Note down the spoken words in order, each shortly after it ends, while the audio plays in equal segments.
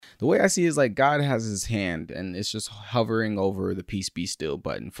The way I see it is like God has his hand and it's just hovering over the peace be still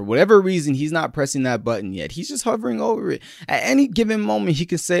button. For whatever reason, he's not pressing that button yet. He's just hovering over it. At any given moment, he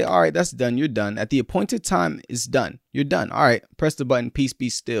can say, all right, that's done. You're done. At the appointed time, it's done. You're done. All right, press the button. Peace be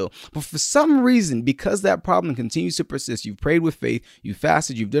still. But for some reason, because that problem continues to persist, you've prayed with faith, you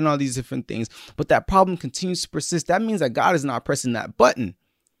fasted, you've done all these different things, but that problem continues to persist. That means that God is not pressing that button.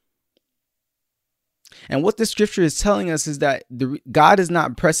 And what the scripture is telling us is that God is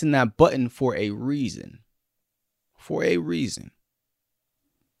not pressing that button for a reason. For a reason.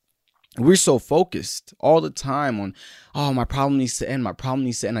 We're so focused all the time on, oh, my problem needs to end. My problem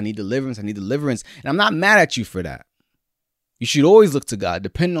needs to end. I need deliverance. I need deliverance. And I'm not mad at you for that. You should always look to God,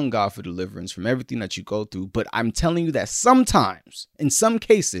 depend on God for deliverance from everything that you go through. But I'm telling you that sometimes, in some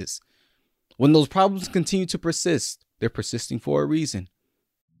cases, when those problems continue to persist, they're persisting for a reason.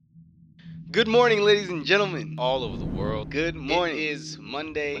 Good morning, ladies and gentlemen, all over the world. Good morning. It is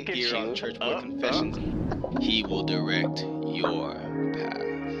Monday here on Church Boy Confessions. He will direct your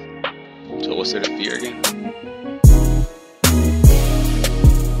path. So what's there to fear again?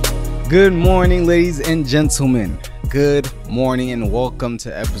 Good morning, ladies and gentlemen. Good morning and welcome to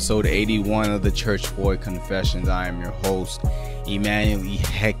episode 81 of the Church Boy Confessions. I am your host, Emmanuel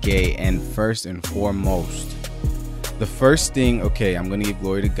Iheke, and first and foremost, the first thing, I'm going to give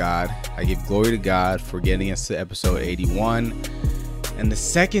glory to God. I give glory to God for getting us to episode 81. And the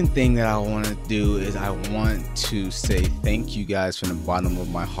second thing that I want to do is I want to say thank you guys from the bottom of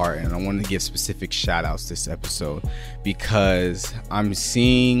my heart. And I want to give specific shout outs this episode because I'm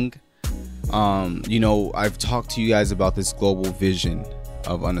seeing, I've talked to you guys about this global vision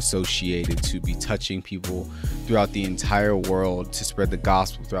of Unassociated to be touching people throughout the entire world, to spread the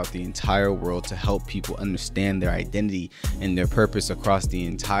gospel throughout the entire world, to help people understand their identity and their purpose across the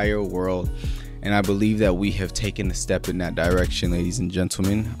entire world. And I believe that we have taken a step in that direction, ladies and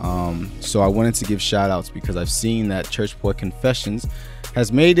gentlemen. So I wanted to give shout outs because I've seen that Church Boy Confessions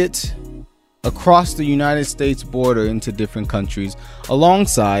has made it across the United States border into different countries,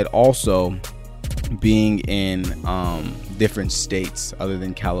 alongside also being in different states other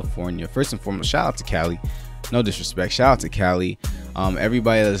than California. First and foremost, shout out to Cali. No disrespect, shout out to Cali.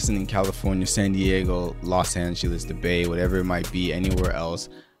 Everybody listening in California, San Diego, Los Angeles, the Bay, whatever it might be, anywhere else,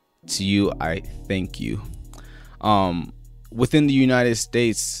 to you, I thank you. Within the United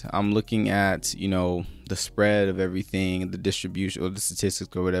States, I'm looking at, the spread of everything, the distribution or the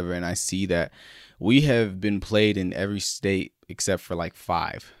statistics or whatever, and I see that we have been played in every state except for like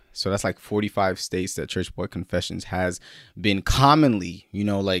 5. So that's like 45 states that Church Boy Confessions has been commonly,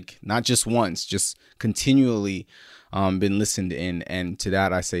 not just once, just continually been listened in. And to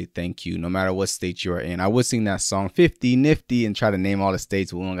that, I say thank you, no matter what state you are in. I would sing that song 50 Nifty and try to name all the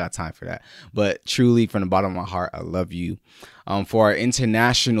states, but we don't got time for that. But truly, from the bottom of my heart, I love you. For our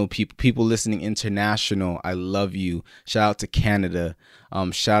international people listening international, I love you. Shout out to Canada.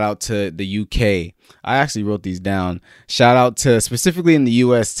 Shout out to the UK. I actually wrote these down. Shout out to specifically in the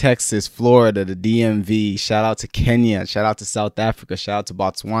US, Texas, Florida, the DMV. Shout out to Kenya. Shout out to South Africa. Shout out to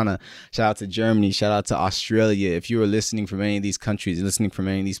Botswana. Shout out to Germany. Shout out to Australia. If you are listening from any of these countries, listening from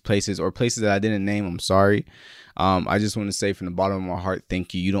any of these places or places that I didn't name, I'm sorry. I just want to say from the bottom of my heart,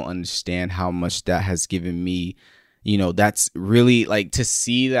 thank you. You don't understand how much that has given me. That's really like to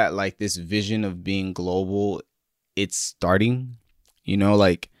see that like this vision of being global, it's starting,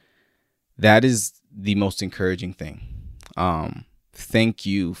 that is the most encouraging thing. Thank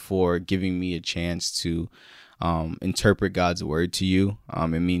you for giving me a chance to interpret God's word to you. It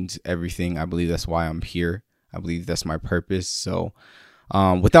means everything. I believe that's why I'm here. I believe that's my purpose. So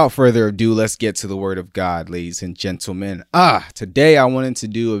without further ado, let's get to the word of God, ladies and gentlemen. Today I wanted to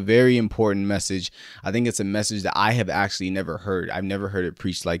do a very important message. I think it's a message that I have actually never heard. I've never heard it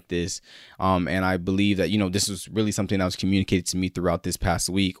preached like this. And I believe that, this was really something that was communicated to me throughout this past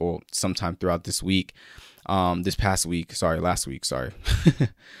week or sometime throughout this week. Last week.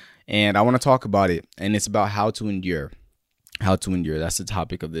 And I want to talk about it. And it's about how to endure. That's the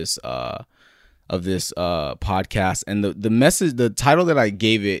topic of this podcast. And the message, the title that I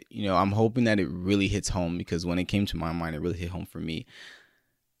gave it, I'm hoping that it really hits home, because when it came to my mind, it really hit home for me.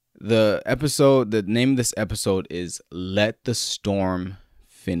 The name of this episode is Let the Storm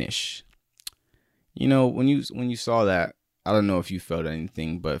Finish. When you saw that, I don't know if you felt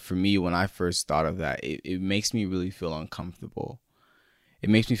anything, but for me, when I first thought of that, it makes me really feel uncomfortable. It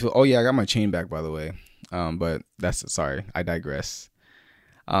makes me feel, I got my chain back, by the way. But sorry, I digress.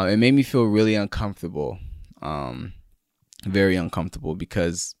 It made me feel really uncomfortable, very uncomfortable,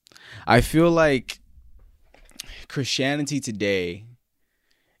 because I feel like Christianity today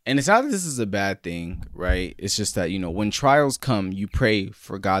And it's not that this is a bad thing, right? It's just that, when trials come, you pray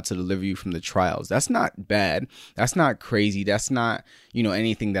for God to deliver you from the trials. That's not bad. That's not crazy. That's not,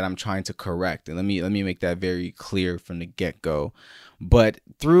 anything that I'm trying to correct. And let me make that very clear from the get-go. But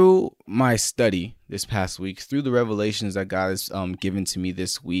through my study this past week, through the revelations that God has given to me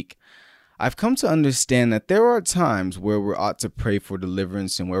this week, I've come to understand that there are times where we ought to pray for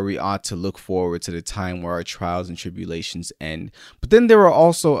deliverance and where we ought to look forward to the time where our trials and tribulations end. But then there are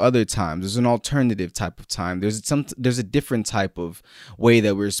also other times. There's an alternative type of time. There's a different type of way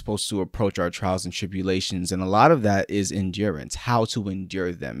that we're supposed to approach our trials and tribulations. And a lot of that is endurance, how to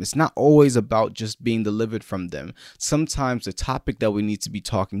endure them. It's not always about just being delivered from them. Sometimes the topic that we need to be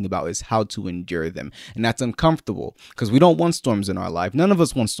talking about is how to endure them. And that's uncomfortable because we don't want storms in our life. None of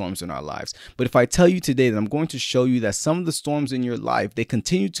us want storms in our lives. But if I tell you today that I'm going to show you that some of the storms in your life, they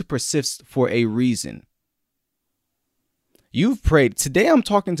continue to persist for a reason. You've prayed. Today I'm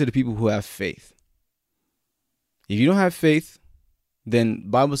talking to the people who have faith. If you don't have faith, then the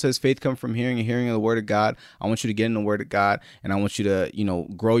Bible says faith comes from hearing and hearing of the word of God. I want you to get in the word of God and I want you to,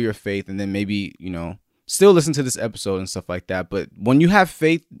 grow your faith and then maybe, still listen to this episode and stuff like that. But when you have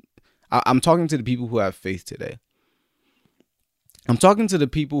faith, I'm talking to the people who have faith today. I'm talking to the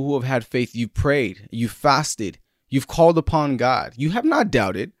people who have had faith. You've prayed, you've fasted, you've called upon God. You have not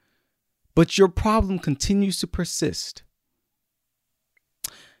doubted, but your problem continues to persist.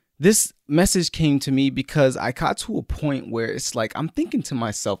 This message came to me because I got to a point where it's like, I'm thinking to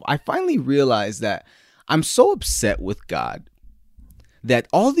myself, I finally realized that I'm so upset with God that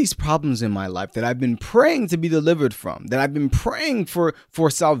all these problems in my life that I've been praying to be delivered from, that I've been praying for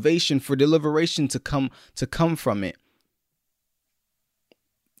salvation, for deliberation to come from it,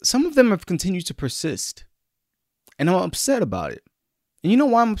 some of them have continued to persist, and I'm upset about it. And you know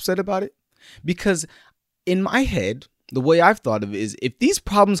why I'm upset about it? Because in my head, the way I've thought of it is if these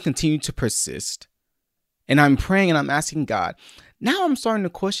problems continue to persist and I'm praying and I'm asking God, now I'm starting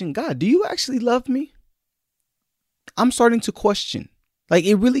to question, God, do you actually love me? I'm starting to question. Like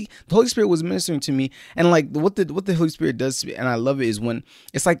the Holy Spirit was ministering to me, and like what the Holy Spirit does to me, and I love it, is when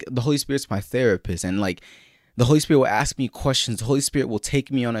it's like the Holy Spirit's my therapist, and like the Holy Spirit will ask me questions. The Holy Spirit will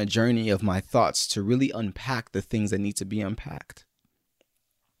take me on a journey of my thoughts to really unpack the things that need to be unpacked.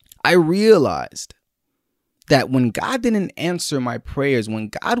 I realized that when God didn't answer my prayers, when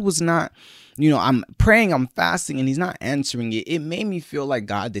God was not, I'm praying, I'm fasting, and he's not answering it, it made me feel like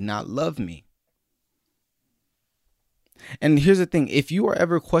God did not love me. And here's the thing, if you are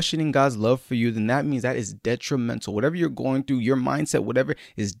ever questioning God's love for you, then that means that is detrimental. Whatever you're going through, your mindset, whatever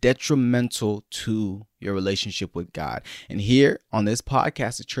is detrimental to your relationship with God. And here on this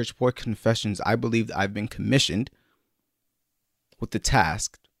podcast, the Church Boy Confessions, I believe that I've been commissioned with the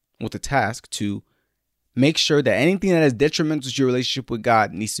task to make sure that anything that is detrimental to your relationship with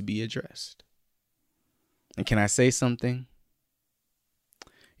God needs to be addressed. And can I say something?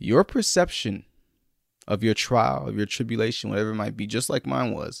 Your perception of your trial, of your tribulation, whatever it might be, just like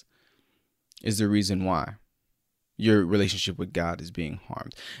mine was, is the reason why your relationship with God is being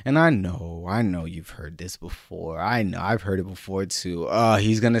harmed. And I know you've heard this before. I know I've heard it before too.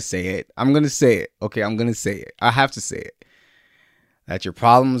 He's going to say it. I'm going to say it. Okay, I'm going to say it. I have to say it. That your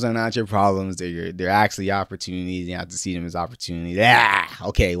problems are not your problems. They're actually opportunities. You have to see them as opportunities.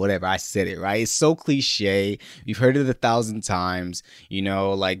 Okay, whatever. I said it, right? It's so cliche. You've heard it 1,000 times,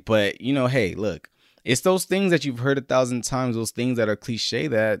 but hey, look. It's those things that you've heard 1,000 times, those things that are cliche,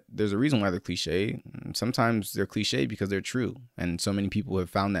 that there's a reason why they're cliche. Sometimes they're cliche because they're true. And so many people have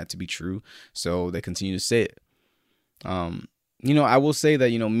found that to be true. So they continue to say it. I will say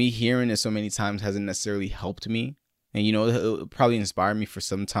that, me hearing it so many times hasn't necessarily helped me. And, it'll probably inspire me for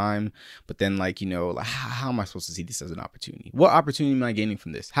some time. But then, how am I supposed to see this as an opportunity? What opportunity am I gaining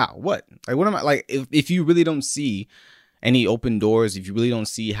from this? How? What? Like, what am I, like, if you really don't see any open doors, if you really don't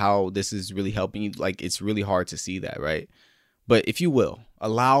see how this is really helping you, like, it's really hard to see that, right? But if you will,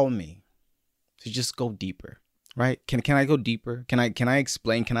 allow me to just go deeper, right? Can I go deeper? Can I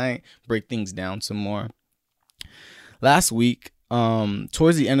explain? Can I break things down some more? Last week,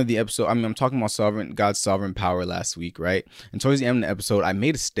 towards the end of the episode, I'm talking about God's sovereign power last week, right? And towards the end of the episode, I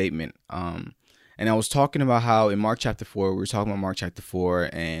made a statement, and I was talking about how in Mark chapter 4, we were talking about Mark chapter 4,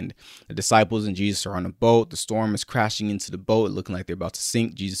 and the disciples and Jesus are on a boat. The storm is crashing into the boat, looking like they're about to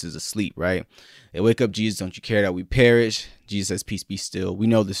sink. Jesus is asleep, right? They wake up Jesus, don't you care that we perish? Jesus says, peace be still. We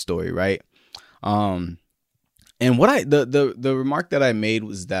know this story, right? And what the remark that I made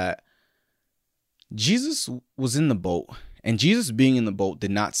was that Jesus was in the boat, and Jesus being in the boat did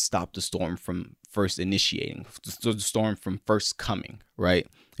not stop the storm from first initiating, the storm from first coming, right?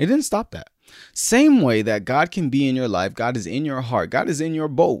 It didn't stop that. Same way that God can be in your life, God is in your heart, God is in your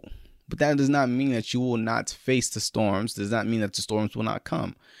boat. But that does not mean that you will not face the storms. Does not mean that the storms will not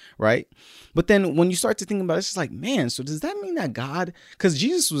come, right? But then when you start to think about it, it's just like, man, so does that mean that God, because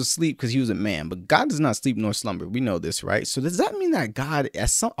Jesus was asleep because he was a man, but God does not sleep nor slumber. We know this, right? So does that mean that God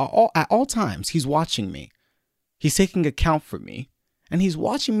at all times, he's watching me? He's taking account for me, and he's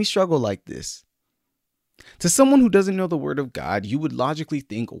watching me struggle like this. To someone who doesn't know the word of God, you would logically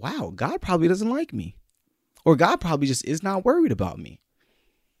think, wow, God probably doesn't like me, or God probably just is not worried about me.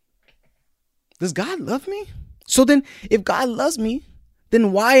 Does God love me? So then if God loves me,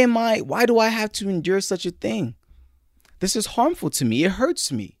 then why do I have to endure such a thing? This is harmful to me. It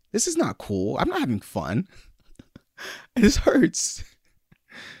hurts me. This is not cool. I'm not having fun. This hurts.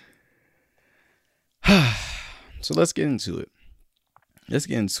 So let's get into it.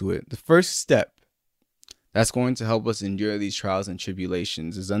 The first step that's going to help us endure these trials and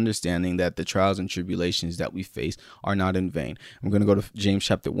tribulations is understanding that the trials and tribulations that we face are not in vain. I'm going to go to James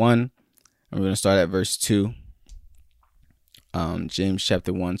chapter 1. I'm going to start at verse 2. James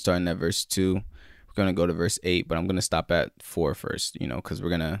chapter 1, starting at verse 2. We're going to go to verse 8, but I'm going to stop at 4 first, because we're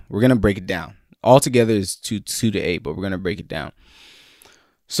going to break it down. All together is 2 to 8, but we're going to break it down.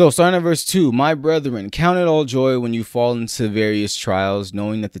 So starting at verse 2, my brethren, count it all joy when you fall into various trials,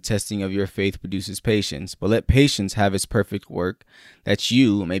 knowing that the testing of your faith produces patience. But let patience have its perfect work, that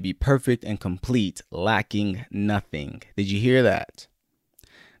you may be perfect and complete, lacking nothing. Did you hear that?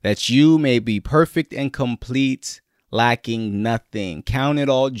 That you may be perfect and complete, lacking nothing. Count it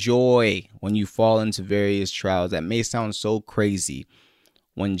all joy when you fall into various trials. That may sound so crazy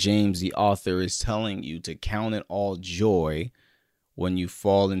when James, the author, is telling you to count it all joy when you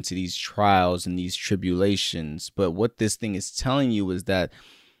fall into these trials and these tribulations. But what this thing is telling you is that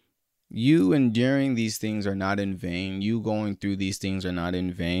you enduring these things are not in vain. You going through these things are not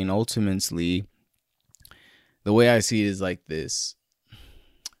in vain. Ultimately, the way I see it is like this.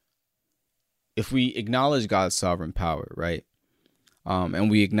 If we acknowledge God's sovereign power, right? And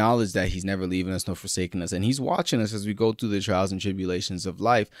we acknowledge that he's never leaving us nor forsaking us, and he's watching us as we go through the trials and tribulations of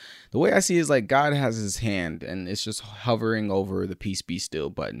life. The way I see it is like God has his hand and it's just hovering over the peace be still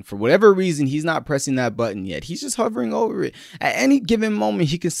button. For whatever reason, he's not pressing that button yet. He's just hovering over it. At any given moment,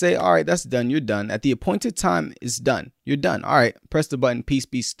 he can say, all right, that's done. You're done. At the appointed time, it's done. You're done. All right, press the button, peace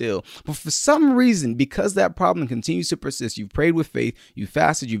be still. But for some reason, because that problem continues to persist, you've prayed with faith, you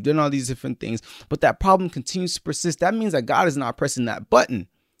fasted, you've done all these different things, but that problem continues to persist. That means that God is not pressing that button.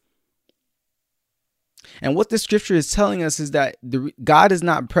 And what the scripture is telling us is that God is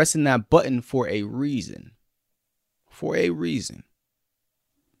not pressing that button for a reason. For a reason.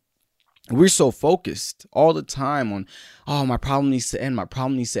 We're so focused all the time on, oh, my problem needs to end. My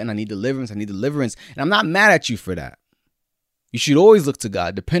problem needs to end. I need deliverance. And I'm not mad at you for that. You should always look to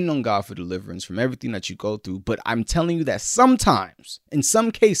God, depend on God for deliverance from everything that you go through. But I'm telling you that sometimes, in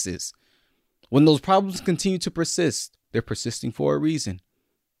some cases, when those problems continue to persist, they're persisting for a reason.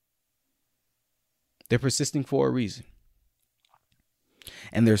 They're persisting for a reason.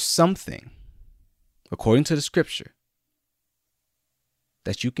 And there's something, according to the scripture,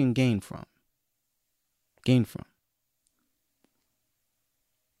 that you can gain from.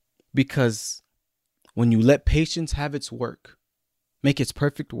 Because when you let patience have its work, make its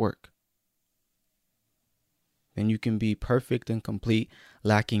perfect work, then you can be perfect and complete,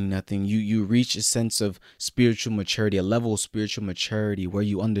 lacking nothing. You reach a sense of spiritual maturity, a level of spiritual maturity where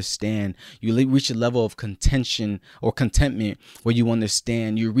you understand. You reach a level of contention or contentment where you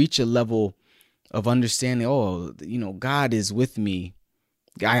understand. You reach a level of understanding, oh, God is with me.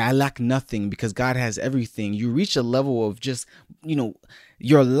 I lack nothing because God has everything. You reach a level of just,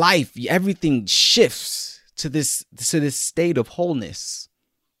 your life, everything shifts to this state of wholeness.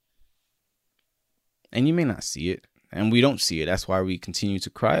 And you may not see it, and we don't see it. That's why we continue to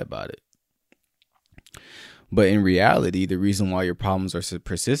cry about it. But in reality, the reason why your problems are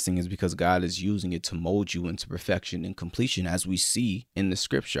persisting is because God is using it to mold you into perfection and completion, as we see in the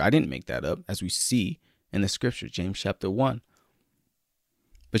scripture. I didn't make that up. As we see in the scripture, James chapter 1.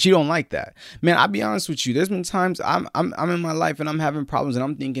 But you don't like that. Man, I'll be honest with you. There's been times I'm in my life and I'm having problems and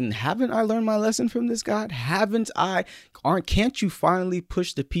I'm thinking, haven't I learned my lesson from this, God? Can't you finally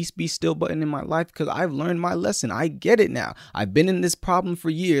push the peace be still button in my life? Because I've learned my lesson. I get it now. I've been in this problem for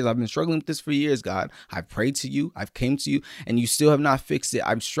years. I've been struggling with this for years, God. I've prayed to you. I've came to you and you still have not fixed it.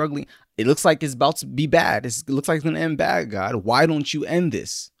 I'm struggling. It looks like it's about to be bad. It looks like it's going to end bad, God. Why don't you end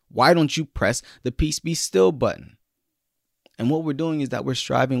this? Why don't you press the peace be still button? And what we're doing is that we're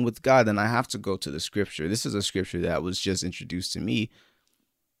striving with God. And I have to go to the scripture. This is a scripture that was just introduced to me.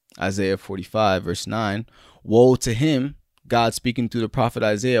 Isaiah 45, verse 9. Woe to him, God speaking through the prophet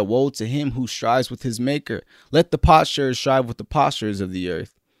Isaiah, woe to him who strives with his maker. Let the potsherds strive with the potsherds of the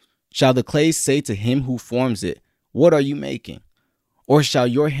earth. Shall the clay say to him who forms it, what are you making? Or shall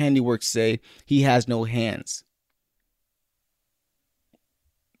your handiwork say, he has no hands?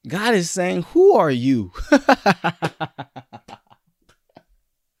 God is saying, who are you?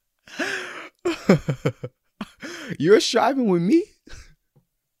 You're striving with me?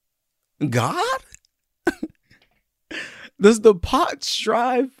 God? Does the pot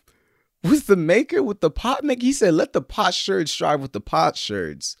strive with the maker, with the pot maker? He said, let the potsherds strive with the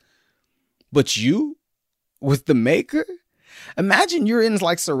potsherds. But you with the maker? Imagine you're in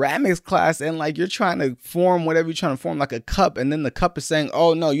like ceramics class and like you're trying to form whatever you're trying to form, like a cup. And then the cup is saying,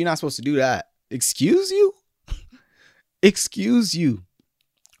 oh, no, you're not supposed to do that. Excuse you? Excuse you.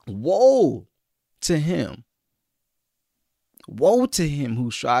 Woe to him. Woe to him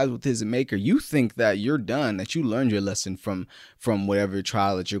who strives with his maker. You think that you're done, that you learned your lesson from whatever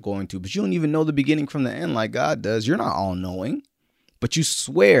trial that you're going through, but you don't even know the beginning from the end like God does. You're not all knowing, but you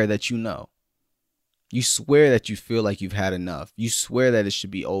swear that you know. You swear that you feel like you've had enough. You swear that it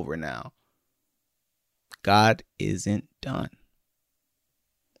should be over now. God isn't done.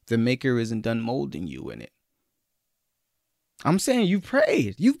 The maker isn't done molding you in it. I'm saying you've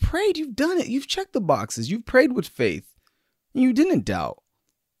prayed. You've prayed. You've done it. You've checked the boxes. You've prayed with faith. You didn't doubt.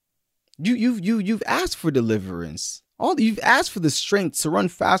 You've asked for deliverance. You've asked for the strength to run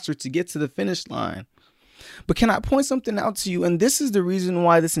faster to get to the finish line. But can I point something out to you? And this is the reason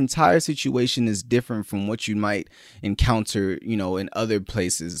why this entire situation is different from what you might encounter, in other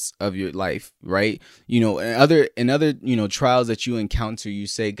places of your life, right? In other, trials that you encounter, you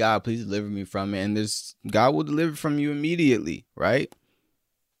say, God, please deliver me from it. And God will deliver from you immediately, right?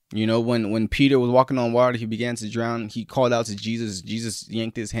 When Peter was walking on water, he began to drown. He called out to Jesus. Jesus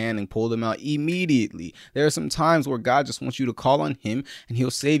yanked his hand and pulled him out immediately. There are some times where God just wants you to call on him and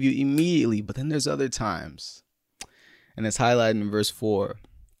he'll save you immediately. But then there's other times. And it's highlighted in verse 4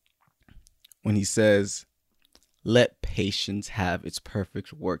 when he says, let patience have its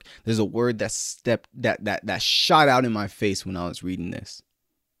perfect work. There's a word that shot out in my face when I was reading this.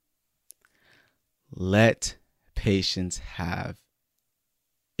 Let patience have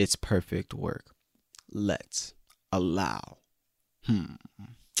its perfect work. Let's allow.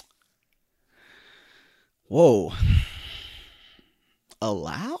 Whoa.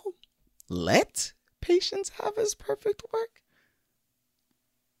 Allow? Let patience have its perfect work?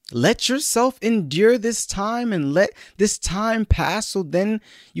 Let yourself endure this time and let this time pass, so then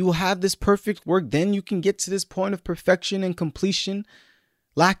you will have this perfect work. Then you can get to this point of perfection and completion,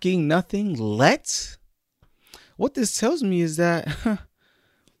 lacking nothing. What this tells me is that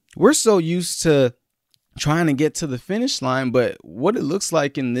we're so used to trying to get to the finish line, but what it looks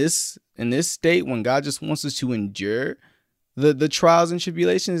like in this state, when God just wants us to endure the trials and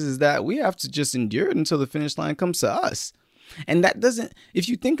tribulations, is that we have to just endure it until the finish line comes to us. And that doesn't, if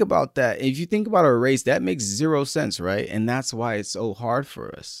you think about that, if you think about a race, that makes zero sense, right? And that's why it's so hard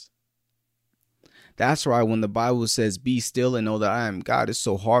for us. That's why when the Bible says, be still and know that I am God, it's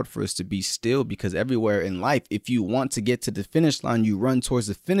so hard for us to be still, because everywhere in life, if you want to get to the finish line, you run towards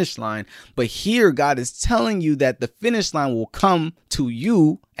the finish line. But here, God is telling you that the finish line will come to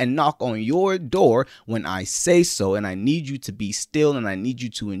you and knock on your door when I say so. And I need you to be still, and I need you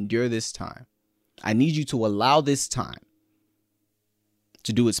to endure this time. I need you to allow this time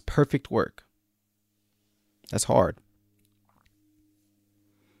to do its perfect work. That's hard.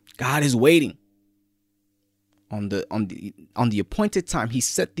 God is waiting on the appointed time. He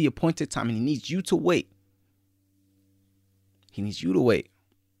set the appointed time, and he needs you to wait. He needs you to wait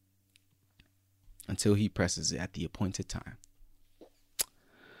until he presses it at the appointed time.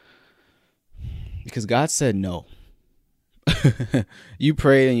 Because God said no. You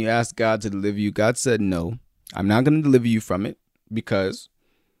prayed and you asked God to deliver you. God said no. I'm not going to deliver you from it, because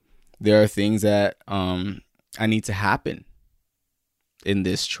there are things that I need to happen in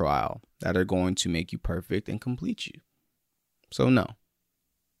this trial that are going to make you perfect and complete you. So no.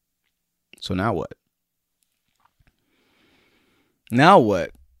 So now what? Now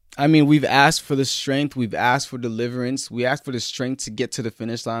what? I mean, we've asked for the strength. We've asked for deliverance. We asked for the strength to get to the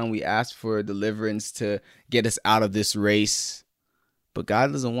finish line. We asked for deliverance to get us out of this race. But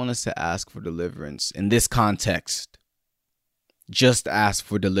God doesn't want us to ask for deliverance in this context. Just ask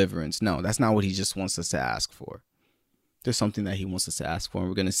for deliverance. No, that's not what he just wants us to ask for. There's something that he wants us to ask for, and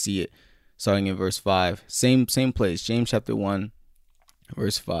we're going to see it starting in verse 5. Same place, James chapter 1,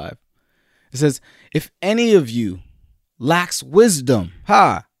 verse 5. It says, if any of you lacks wisdom,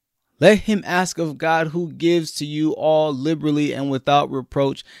 let him ask of God, who gives to you all liberally and without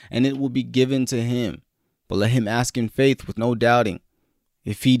reproach, and it will be given to him. but let him ask in faith with no doubting.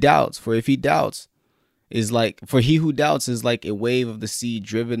 If he doubts, for he who doubts is like a wave of the sea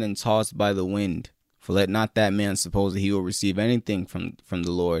driven and tossed by the wind. For let not that man suppose that he will receive anything from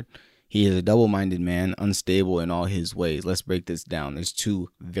the Lord. He is a double-minded man, unstable in all his ways. Let's break this down. There's two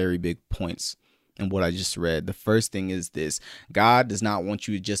very big points in what I just read. The first thing is this: God does not want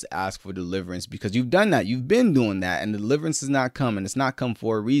you to just ask for deliverance because you've done that. You've been doing that, and the deliverance has not come, and it's not come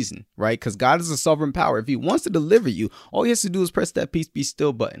for a reason, right? Because God is a sovereign power. If he wants to deliver you, all he has to do is press that peace be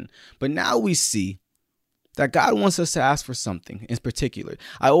still button. But now we see that God wants us to ask for something in particular.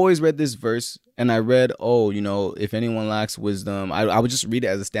 I always read this verse and I read, if anyone lacks wisdom, I would just read it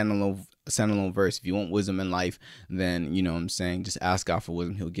as a standalone verse. If you want wisdom in life, then, just ask God for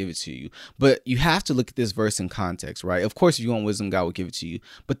wisdom. He'll give it to you. But you have to look at this verse in context, right? Of course, if you want wisdom, God will give it to you.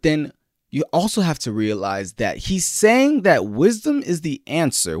 But then you also have to realize that he's saying that wisdom is the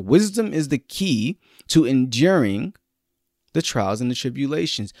answer. Wisdom is the key to enduring the trials and the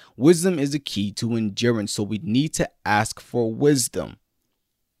tribulations. Wisdom is the key to endurance. So we need to ask for wisdom.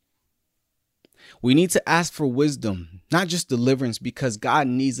 We need to ask for wisdom, not just deliverance, because God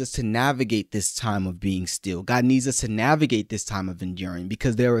needs us to navigate this time of being still. God needs us to navigate this time of enduring,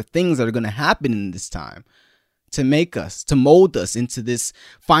 because there are things that are going to happen in this time to mold us into this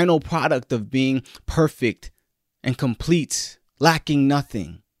final product of being perfect and complete, lacking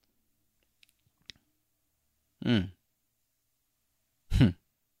nothing.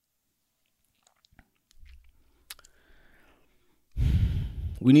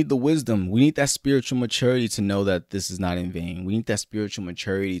 We need the wisdom. We need that spiritual maturity to know that this is not in vain. We need that spiritual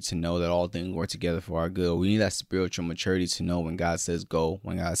maturity to know that all things work together for our good. We need that spiritual maturity to know when God says go,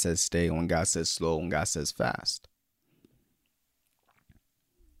 when God says stay, when God says slow, when God says fast.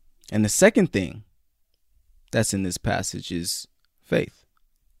 And the second thing that's in this passage is faith.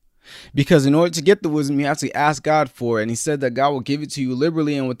 Because in order to get the wisdom, you have to ask God for it. And he said that God will give it to you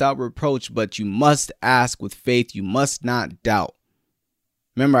liberally and without reproach, but you must ask with faith. You must not doubt.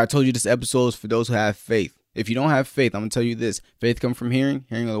 Remember, I told you this episode is for those who have faith. If you don't have faith, I'm going to tell you this. Faith comes from hearing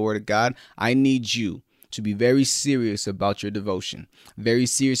of the word of God. I need you to be very serious about your devotion, very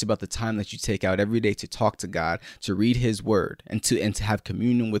serious about the time that you take out every day to talk to God, to read his word, and to have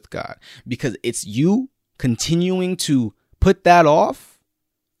communion with God. Because it's you continuing to put that off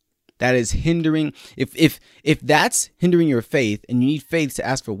that is hindering. If that's hindering your faith, and you need faith to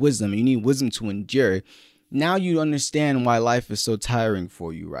ask for wisdom, and you need wisdom to endure, now you understand why life is so tiring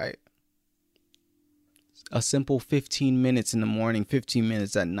for you, right? A simple 15 minutes in the morning, 15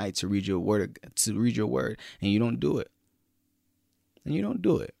 minutes at night to read your word, and you don't do it. And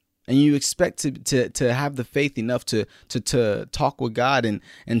you expect to have the faith enough to talk with God and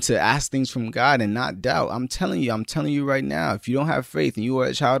to ask things from God and not doubt. I'm telling you right now, if you don't have faith and you are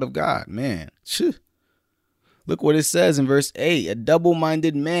a child of God, man, look what it says in verse 8. A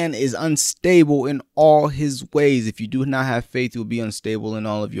double-minded man is unstable in all his ways. If you do not have faith, you'll be unstable in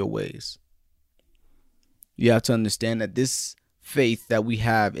all of your ways. You have to understand that this faith that we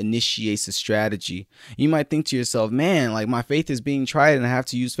have initiates a strategy. You might think to yourself, man, like my faith is being tried and I have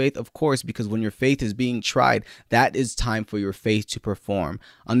to use faith. Of course, because when your faith is being tried, that is time for your faith to perform.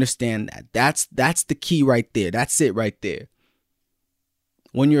 Understand that. That's the key right there. That's it right there.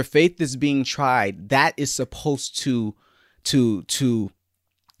 When your faith is being tried, that is supposed to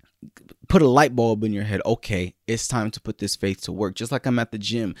put a light bulb in your head. Okay, it's time to put this faith to work. Just like I'm at the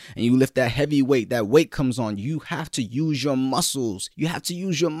gym and you lift that heavy weight, that weight comes on. You have to use your muscles.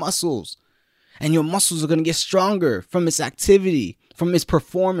 And your muscles are going to get stronger from its activity, from its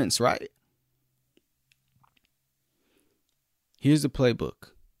performance, right? Here's the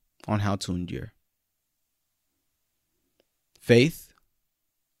playbook on how to endure. Faith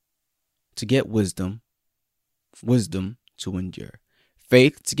to get wisdom, wisdom to endure.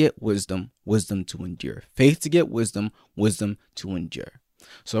 Faith to get wisdom, wisdom to endure. Faith to get wisdom, wisdom to endure.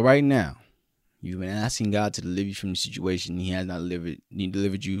 So right now, you've been asking God to deliver you from the situation. He has not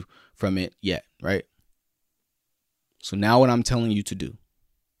delivered you from it yet, right? So now what I'm telling you to do,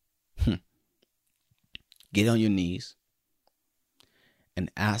 get on your knees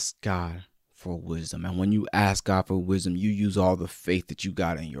and ask God for wisdom. And when you ask God for wisdom, you use all the faith that you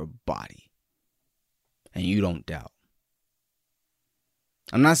got in your body. And you don't doubt.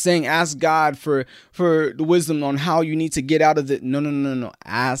 I'm not saying ask God for the wisdom on how you need to get out of it. No.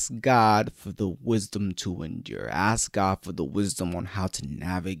 Ask God for the wisdom to endure. Ask God for the wisdom on how to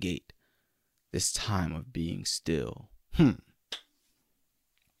navigate this time of being still. Whew.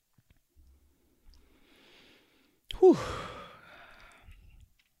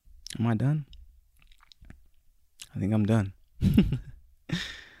 Am I done? I think I'm done.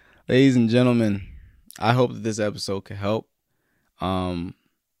 Ladies and gentlemen, I hope that this episode could help.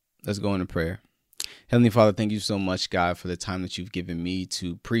 Let's go into prayer. Heavenly Father, thank you so much, God, for the time that you've given me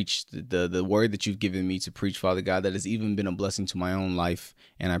to preach, the word that you've given me to preach, Father God, that has even been a blessing to my own life.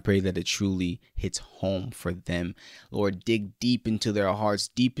 And I pray that it truly hits home for them. Lord, dig deep into their hearts,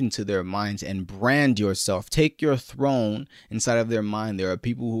 deep into their minds, and brand yourself. Take your throne inside of their mind. There are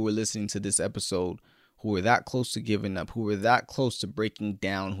people who are listening to this episode who are that close to giving up, who are that close to breaking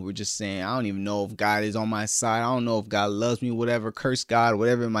down, who are just saying, I don't even know if God is on my side. I don't know if God loves me, whatever, curse God,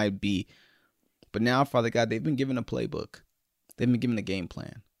 whatever it might be. But now, Father God, they've been given a playbook. They've been given a game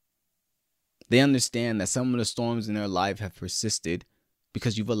plan. They understand that some of the storms in their life have persisted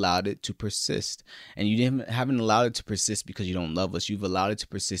because you've allowed it to persist. And you haven't allowed it to persist because you don't love us. You've allowed it to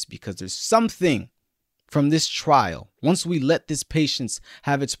persist because there's something from this trial. Once we let this patience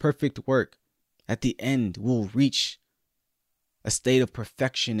have its perfect work, at the end, we'll reach a state of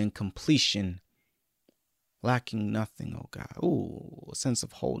perfection and completion, lacking nothing, oh God. Ooh, a sense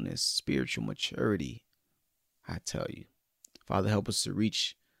of wholeness, spiritual maturity. I tell you, Father, help us to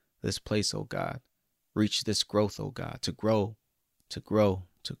reach this place, oh God. Reach this growth, oh God, to grow, to grow,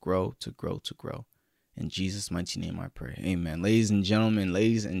 to grow, to grow, to grow. In Jesus' mighty name I pray. Amen. Ladies and gentlemen,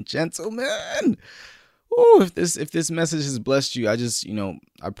 ooh, if this message has blessed you, I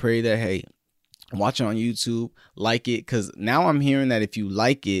pray that, hey, watch it on YouTube, like it, because now I'm hearing that if you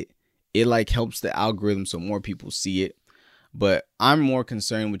like it, it like helps the algorithm so more people see it. But I'm more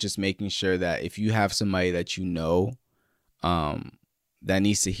concerned with just making sure that if you have somebody that you know that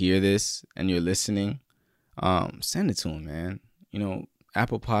needs to hear this and you're listening, send it to them, man.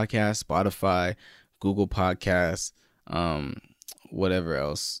 Apple Podcasts, Spotify, Google Podcasts, whatever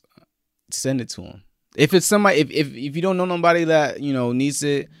else. Send it to them. If it's somebody, if you don't know nobody that, needs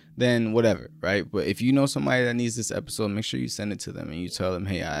it, then whatever, right? But if you know somebody that needs this episode, make sure you send it to them and you tell them,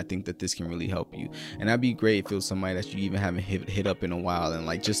 hey, I think that this can really help you. And that'd be great if it was somebody that you even haven't hit up in a while, and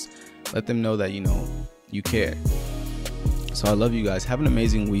like just let them know that, you care. So I love you guys. Have an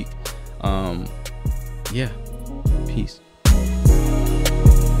amazing week. Peace.